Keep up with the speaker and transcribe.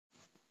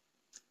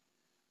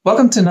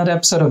Welcome to another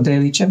episode of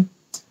Daily Gym.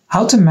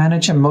 How to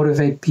manage and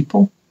motivate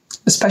people,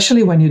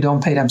 especially when you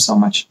don't pay them so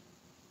much.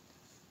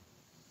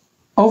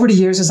 Over the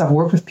years, as I've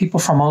worked with people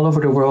from all over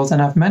the world and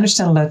I've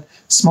managed and led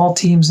small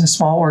teams and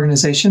small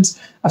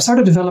organizations, I've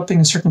started developing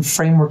a certain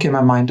framework in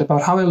my mind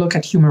about how I look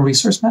at human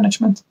resource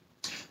management.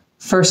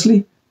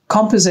 Firstly,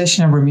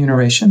 compensation and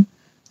remuneration.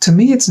 To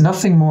me, it's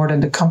nothing more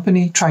than the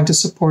company trying to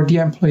support the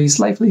employee's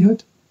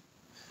livelihood.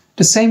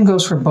 The same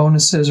goes for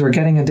bonuses or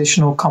getting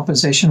additional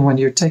compensation when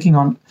you're taking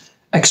on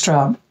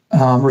extra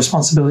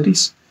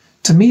responsibilities.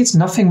 To me, it's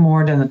nothing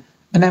more than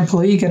an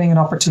employee getting an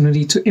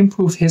opportunity to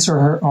improve his or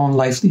her own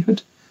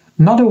livelihood,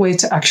 not a way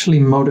to actually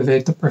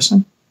motivate the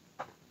person.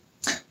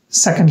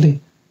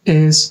 Secondly,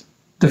 is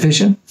the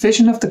vision.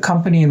 Vision of the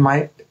company, in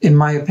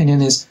my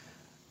opinion, is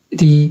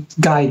the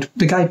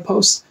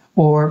guidepost,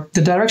 or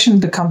the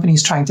direction the company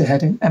is trying to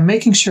head in, and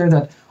making sure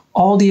that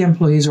all the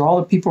employees or all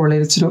the people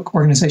related to the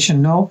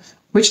organization know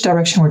which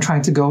direction we're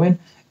trying to go in,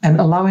 and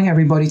allowing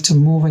everybody to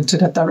move into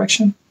that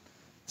direction.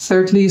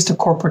 Thirdly is the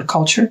corporate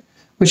culture,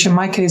 which in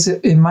my case,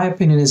 in my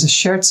opinion, is a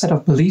shared set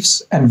of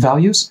beliefs and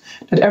values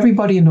that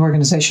everybody in the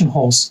organization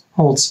holds,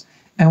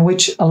 and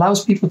which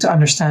allows people to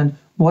understand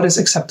what is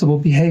acceptable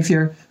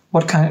behavior,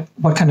 what kind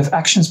of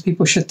actions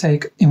people should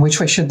take, in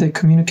which way should they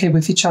communicate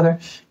with each other,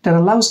 that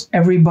allows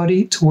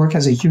everybody to work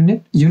as a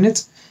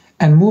unit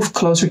and move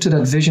closer to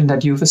that vision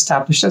that you've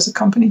established as a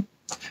company.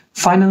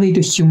 Finally, the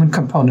human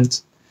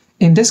component.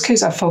 In this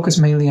case, I focus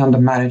mainly on the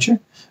manager,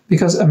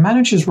 because a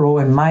manager's role,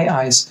 in my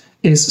eyes,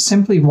 is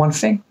simply one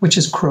thing, which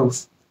is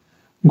growth.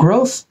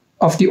 Growth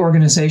of the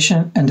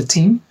organization and the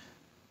team,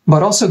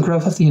 but also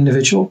growth of the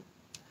individual.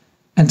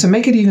 And to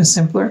make it even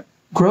simpler,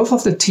 growth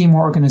of the team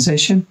or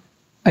organization,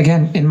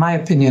 again, in my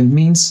opinion,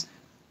 means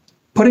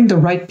putting the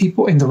right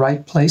people in the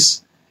right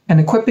place and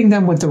equipping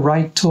them with the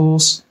right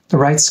tools, the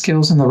right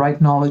skills, and the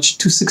right knowledge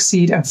to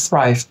succeed and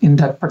thrive in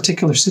that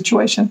particular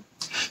situation.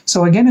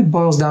 So again, it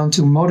boils down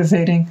to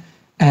motivating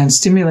and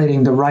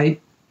stimulating the right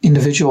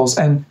individuals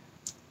and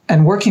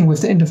working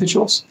with the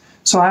individuals.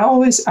 So I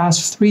always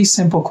ask 3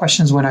 simple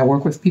questions when I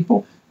work with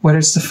people, whether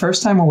it's the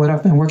first time or whether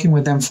I've been working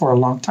with them for a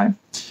long time.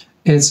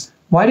 Is,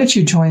 why did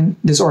you join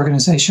this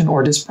organization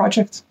or this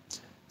project?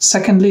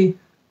 Secondly,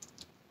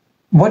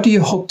 what do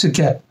you hope to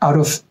get out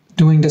of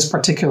doing this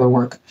particular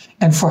work?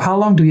 And for how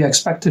long do you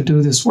expect to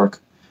do this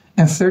work?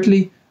 And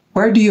thirdly,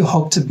 where do you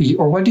hope to be,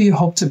 or what do you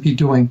hope to be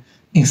doing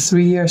in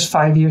 3 years,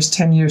 5 years,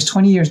 10 years,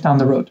 20 years down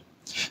the road?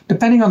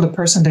 Depending on the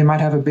person, they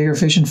might have a bigger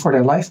vision for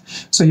their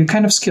life. So you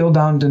kind of scale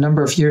down the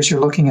number of years you're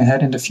looking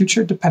ahead in the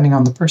future, depending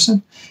on the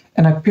person.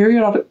 And I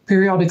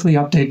periodically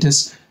update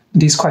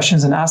these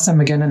questions and ask them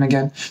again and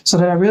again, so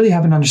that I really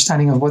have an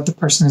understanding of what the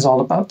person is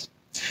all about.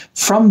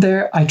 From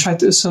there, I try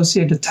to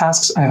associate the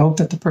tasks I hope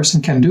that the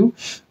person can do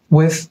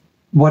with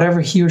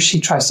whatever he or she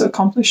tries to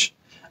accomplish.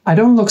 I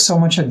don't look so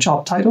much at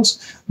job titles,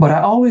 but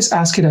I always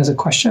ask it as a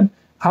question.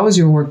 How is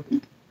your work?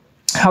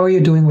 How are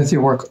you doing with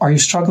your work? Are you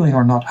struggling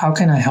or not? How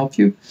can I help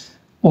you?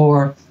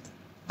 Or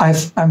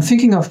I'm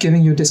thinking of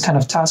giving you this kind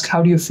of task.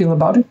 How do you feel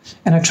about it?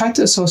 And I try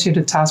to associate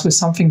the task with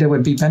something that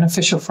would be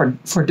beneficial for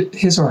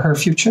his or her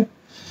future.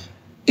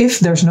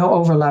 If there's no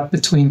overlap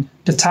between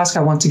the task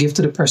I want to give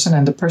to the person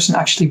and the person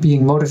actually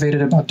being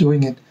motivated about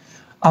doing it,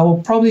 I will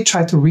probably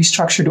try to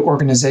restructure the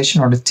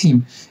organization or the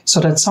team so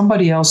that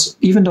somebody else,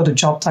 even though the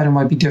job title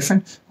might be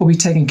different, will be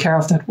taking care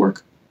of that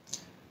work.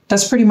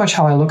 That's pretty much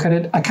how I look at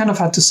it. I kind of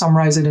had to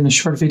summarize it in a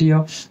short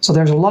video, so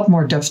there's a lot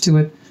more depth to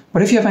it.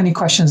 But if you have any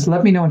questions,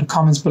 let me know in the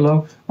comments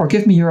below, or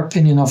give me your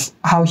opinion of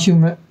how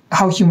human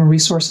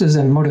resources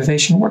and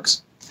motivation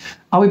works.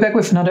 I'll be back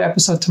with another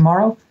episode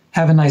tomorrow.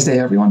 Have a nice day,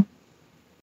 everyone.